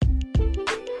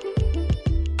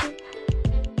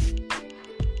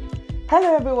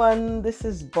Hello everyone, this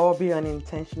is Bobby on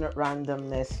Intentional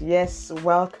Randomness. Yes,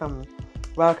 welcome.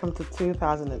 Welcome to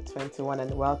 2021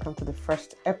 and welcome to the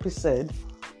first episode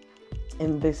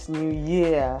in this new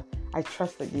year. I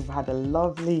trust that you've had a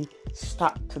lovely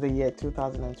start to the year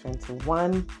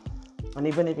 2021. And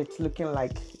even if it's looking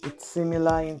like it's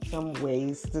similar in some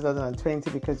ways, 2020,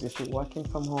 because you're still working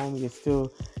from home, you're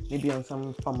still maybe on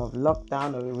some form of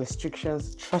lockdown or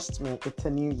restrictions, trust me, it's a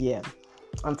new year.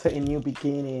 Unto a new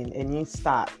beginning, a new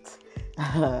start,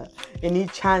 a new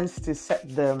chance to set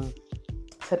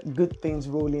good things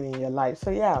rolling in your life.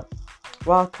 So yeah,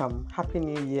 welcome, happy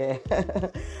new year.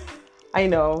 I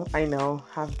know, I've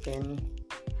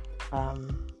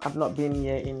not been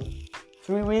here in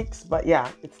 3 weeks, but yeah,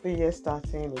 it's the year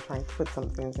starting. We're trying to put some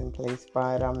things in place,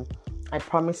 but I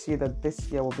promise you that this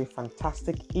year will be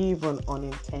fantastic, even on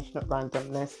Intentional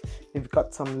Randomness. We've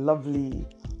got some lovely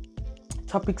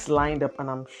topics lined up, and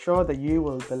I'm sure that you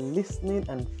will be listening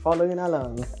and following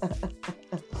along.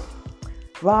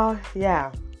 Well,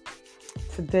 yeah,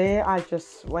 today I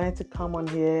just wanted to come on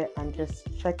here and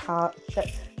just check on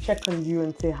you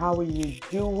and say, how are you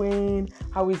doing?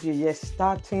 How is your year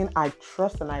starting? I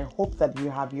trust and I hope that you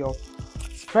have your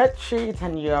spreadsheet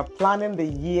and you're planning the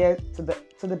year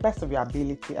to the best of your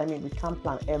ability. I mean, we can't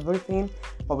plan everything,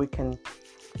 but we can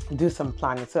do some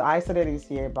planning. So I started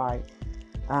this year by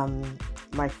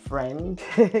my friend,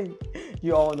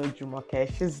 you all know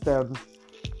Jumoke, she's the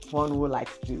one who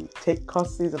likes to take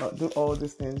courses and do all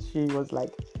these things. She was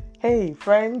like, hey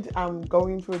friend, I'm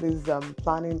going through this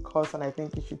planning course and I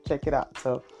think you should check it out.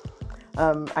 So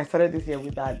I started this year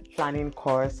with that planning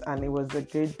course, and it was a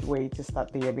good way to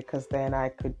start the year because then I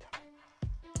could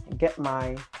get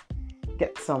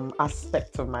some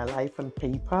aspects of my life on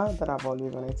paper that I've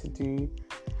always wanted to do,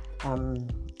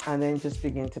 and then just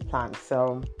begin to plan.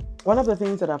 So one of the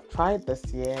things that I've tried this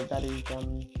year that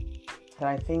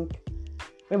I think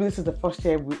maybe this is the first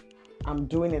year I'm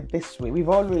doing it this way. We've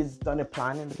always done a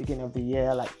plan in the beginning of the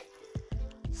year, like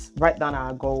write down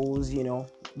our goals,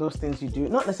 those things you do,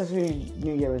 not necessarily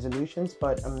New Year resolutions,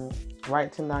 but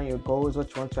writing down your goals,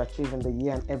 what you want to achieve in the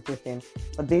year and everything.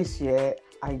 But this year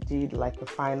I did like a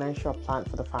financial plan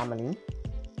for the family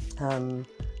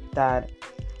that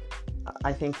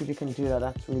I think if you can do that,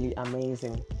 that's really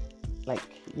amazing. Like,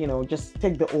 just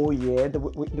take the whole year, the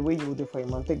way you would do for a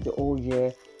month, take the whole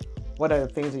year. What are the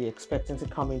things that you're expecting to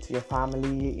come into your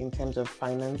family in terms of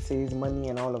finances, money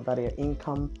and all of that, your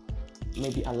income,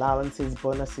 maybe allowances,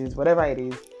 bonuses, whatever it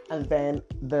is. And then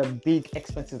the big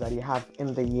expenses that you have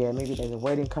in the year. Maybe there's a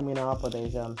wedding coming up or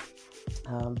there's a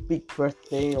big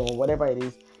birthday or whatever it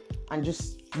is. And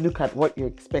just look at what you're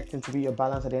expecting to be your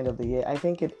balance at the end of the year. I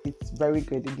think it's very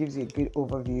good. It gives you a good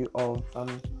overview of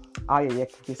how your year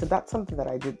could be. So that's something that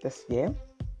I did this year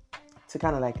to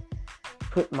kind of like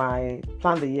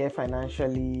plan the year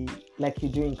financially, like you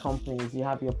do in companies. You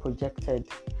have your projected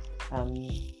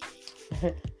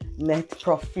net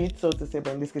profit, so to say,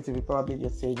 but in this case, you probably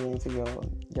just saving into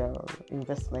your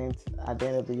investment at the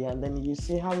end of the year, and then you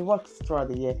see how it works throughout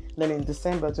the year. Then in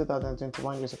December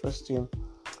 2021, you're supposed to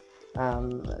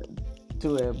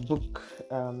do a book,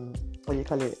 what you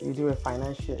call it, you do a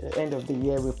financial end of the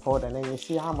year report, and then you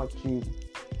see how much you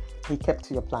kept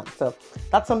to your plan. So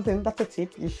that's a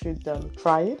tip. You should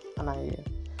try it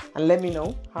and let me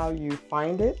know how you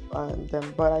find it.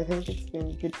 But I think it's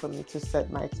been good for me to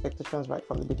set my expectations right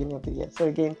from the beginning of the year. So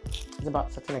again, it's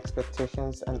about setting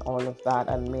expectations and all of that.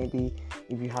 And maybe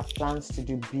if you have plans to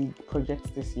do big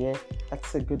projects this year,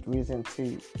 that's a good reason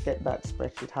to get that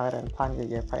spreadsheet out and plan your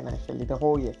year financially, the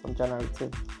whole year from January to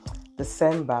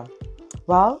December.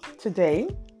 Well, today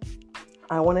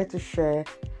I wanted to share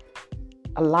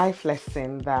a life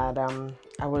lesson that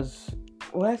I was,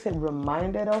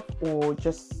 reminded of, or it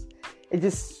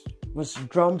just was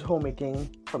drummed home again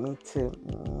for me to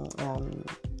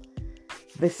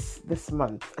this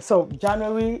month. So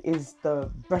January is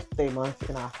the birthday month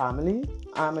in our family.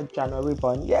 I'm a January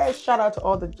born. Yeah, shout out to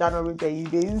all the January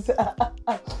babies.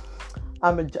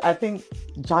 I think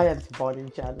giants born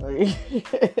in January.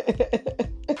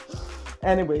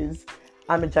 Anyways,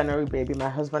 I'm a January baby. My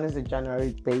husband is a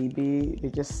January baby. They're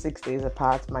just 6 days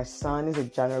apart. My son is a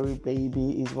January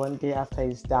baby. He's 1 day after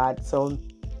his dad. So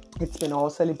it's been all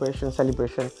celebration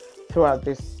throughout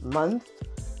this month.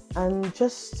 And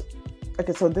just,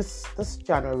 okay, so this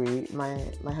January,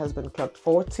 my husband clocked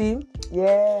 40.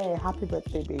 Yeah, happy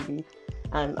birthday, baby.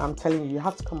 And I'm telling you, you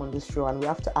have to come on this show and we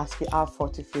have to ask you how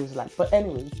 40 feels like. But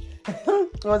anyways,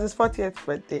 it was his 40th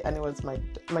birthday and it was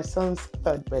my son's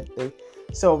third birthday.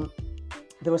 So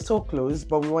they were so close,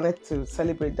 but we wanted to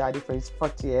celebrate Daddy for his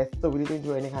 40th, so we didn't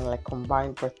do any kind of like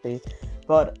combined birthday.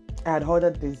 But I had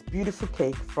ordered this beautiful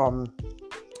cake from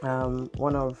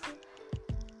one of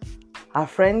our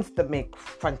friends that make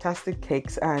fantastic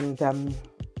cakes, and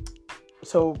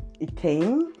so it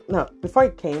came. No, before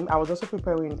it came, I was also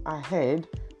preparing ahead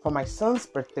for my son's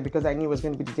birthday because I knew it was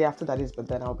going to be the day after that is, but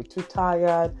then I'll be too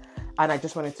tired. And I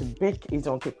just wanted to bake his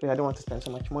own cake. I don't want to spend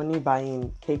so much money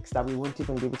buying cakes that we won't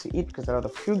even be able to eat because they're a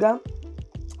lot of sugar.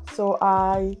 So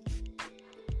I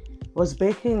was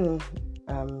baking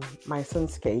my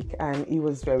son's cake, and he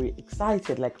was very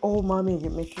excited. Like, oh, mommy,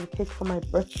 you're making cake for my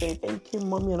birthday. Thank you,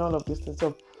 mommy, and all of this. And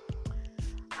so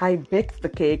I baked the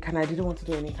cake, and I didn't want to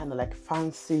do any kind of like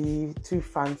too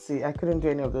fancy. I couldn't do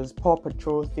any of those Paw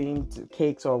Patrol themed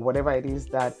cakes or whatever it is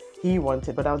that he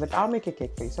wanted. But I was like, I'll make a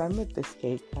cake for you. So I made this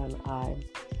cake, and I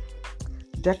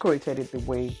decorated it the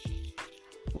way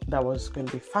that was going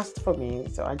to be fast for me.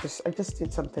 So I just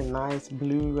did something nice,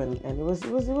 blue, and it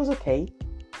was okay.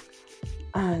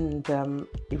 And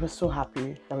he was so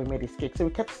happy that we made his cake. So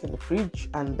we kept it in the fridge,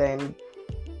 and then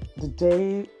the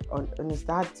day on his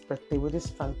dad's birthday, with this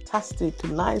fantastic,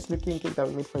 nice looking cake that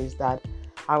we made for his dad,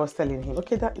 I was telling him,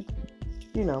 okay, Dad,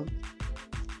 do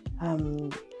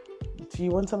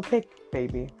you want some cake,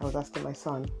 baby? I was asking my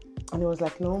son, and he was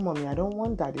like, no, mommy, I don't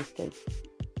want daddy's cake.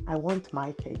 I want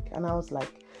my cake. And I was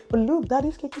like, but look,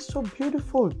 daddy's cake is so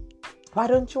beautiful. Why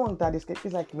don't you want daddy's cake?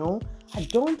 He's like, no, I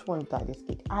don't want daddy's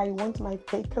cake. I want my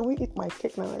cake. Can we eat my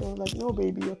cake now? And I was like, no,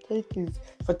 baby, your cake is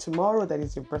for tomorrow. That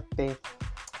is your birthday.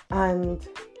 And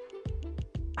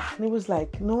he was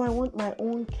like, no, I want my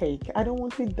own cake. I don't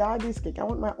want daddy's cake. I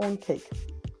want my own cake.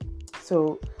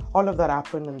 So all of that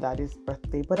happened on daddy's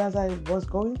birthday. But as I was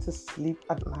going to sleep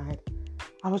at night,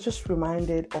 I was just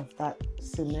reminded of that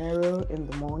scenario in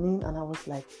the morning. And I was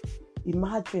like,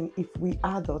 imagine if we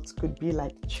adults could be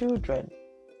like children,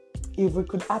 if we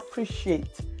could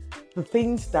appreciate the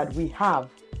things that we have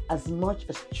as much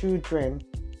as children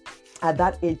at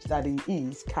that age that he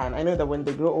is can. I know that when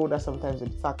they grow older, sometimes they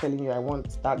start telling you, I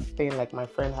want that thing like my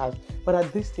friend has. But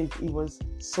at this stage, he was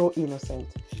so innocent.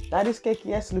 Daddy's cake,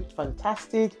 yes, looked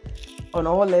fantastic on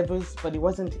all levels, but it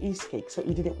wasn't his cake, so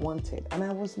he didn't want it. And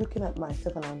I was looking at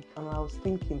myself, and I was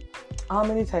thinking, how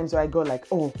many times do I go like,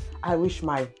 oh, I wish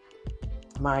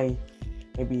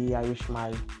maybe I wish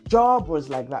my job was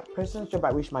like that person's job.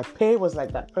 I wish my pay was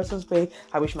like that person's pay.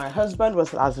 I wish my husband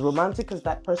was as romantic as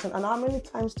that person. And how many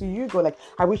times do you go like,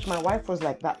 I wish my wife was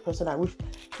like that person. I wish,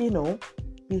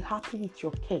 be happy with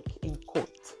your cake, in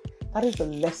quote. That is a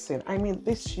lesson. I mean,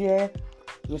 this year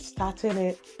we're starting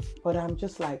it, but I'm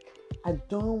just like, I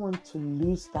don't want to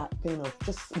lose that thing of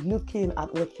just looking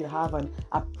at what you have and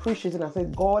appreciating and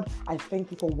saying, God, I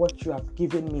thank you for what you have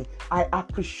given me. I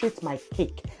appreciate my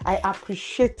cake. I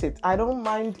appreciate it. I don't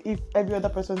mind if every other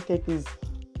person's cake is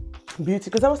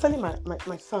beauty. Because I was telling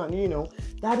my son,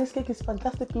 Daddy's cake is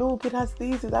fantastic. Look, it has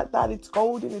this, that, it's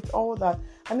golden, it's all that.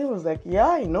 And he was like, yeah,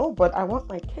 I know, but I want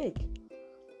my cake.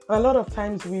 A lot of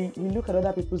times we look at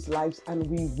other people's lives and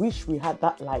we wish we had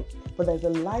that life, but there's a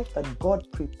life that God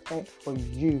prepared for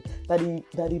you, that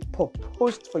he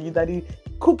proposed for you, that he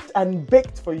cooked and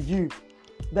baked for you,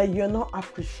 that you're not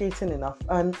appreciating enough.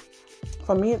 And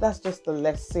for me, that's just the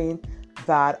lesson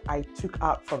that I took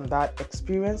out from that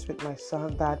experience with my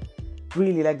son, that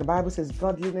really, like the Bible says,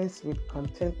 godliness with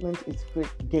contentment is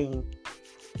great gain.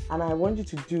 And I want you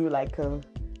to do like a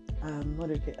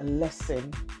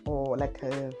lesson or like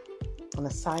an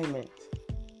assignment.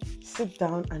 Sit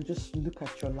down and just look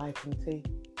at your life and say,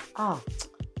 I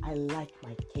like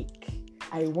my cake.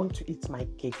 I want to eat my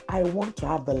cake. I want to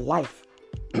have the life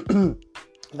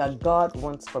that God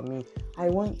wants for me. I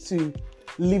want to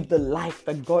live the life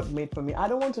that God made for me. I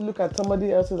don't want to look at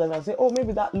somebody else's life and say, oh,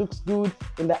 maybe that looks good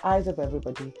in the eyes of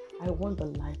everybody. I want the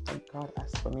life that God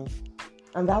has for me.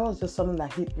 And that was just something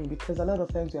that hit me, because a lot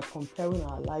of times we are comparing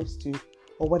our lives to,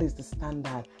 what is the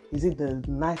standard? Is it the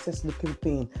nicest looking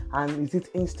thing? And is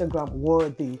it Instagram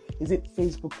worthy? Is it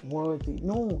Facebook worthy?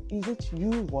 No, is it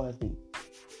you worthy?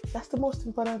 That's the most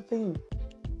important thing.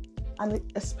 And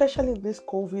especially in this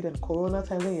COVID and Corona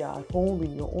time, when you're at home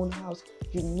in your own house,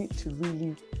 you need to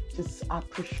really just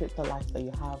appreciate the life that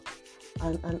you have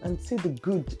and see the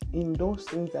good in those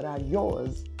things that are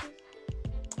yours.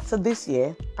 So this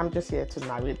year, I'm just here to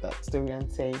narrate that story and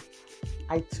say,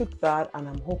 I took that and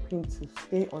I'm hoping to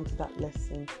stay onto that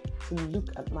lesson, to look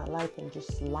at my life and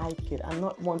just like it and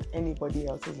not want anybody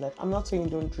else's life. I'm not saying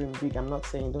don't dream big. I'm not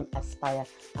saying don't aspire.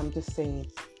 I'm just saying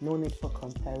no need for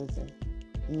comparison.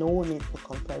 No need for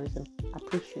comparison.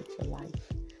 Appreciate your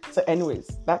life. So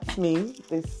anyways, that's me.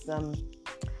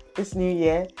 This new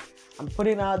year, I'm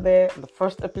putting out there the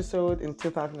first episode in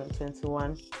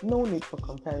 2021. No need for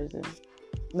comparison.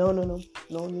 No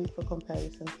need for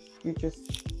comparison. You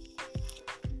just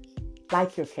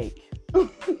like your cake.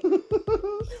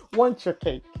 Want your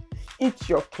cake. Eat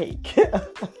your cake.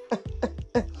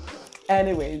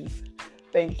 Anyways,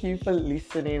 thank you for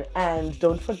listening. And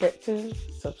don't forget to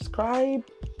subscribe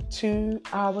to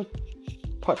our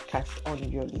podcast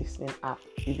on your listening app.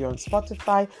 If you're on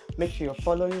Spotify, make sure you're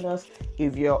following us.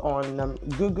 If you're on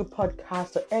Google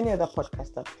Podcasts or any other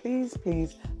podcaster, please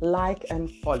like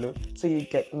and follow so you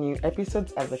get new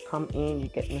episodes as they come in. You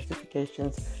get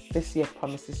notifications. This year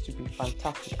promises to be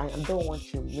fantastic. I don't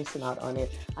want you missing out on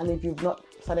it. And if you've not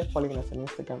started following us on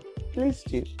Instagram, please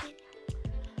do.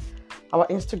 Our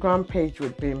Instagram page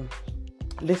would be,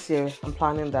 this year I'm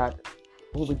planning that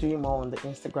we'll be doing more on the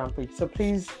Instagram page. So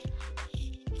please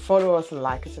follow us and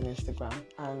like us on Instagram.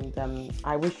 And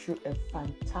I wish you a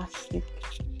fantastic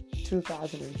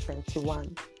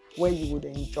 2021 where you would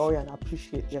enjoy and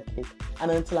appreciate your cake.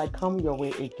 And until I come your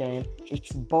way again,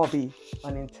 it's Bobby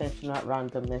on Intentional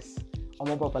Randomness.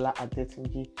 Omobobola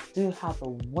Adetunji. Do have a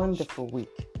wonderful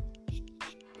week.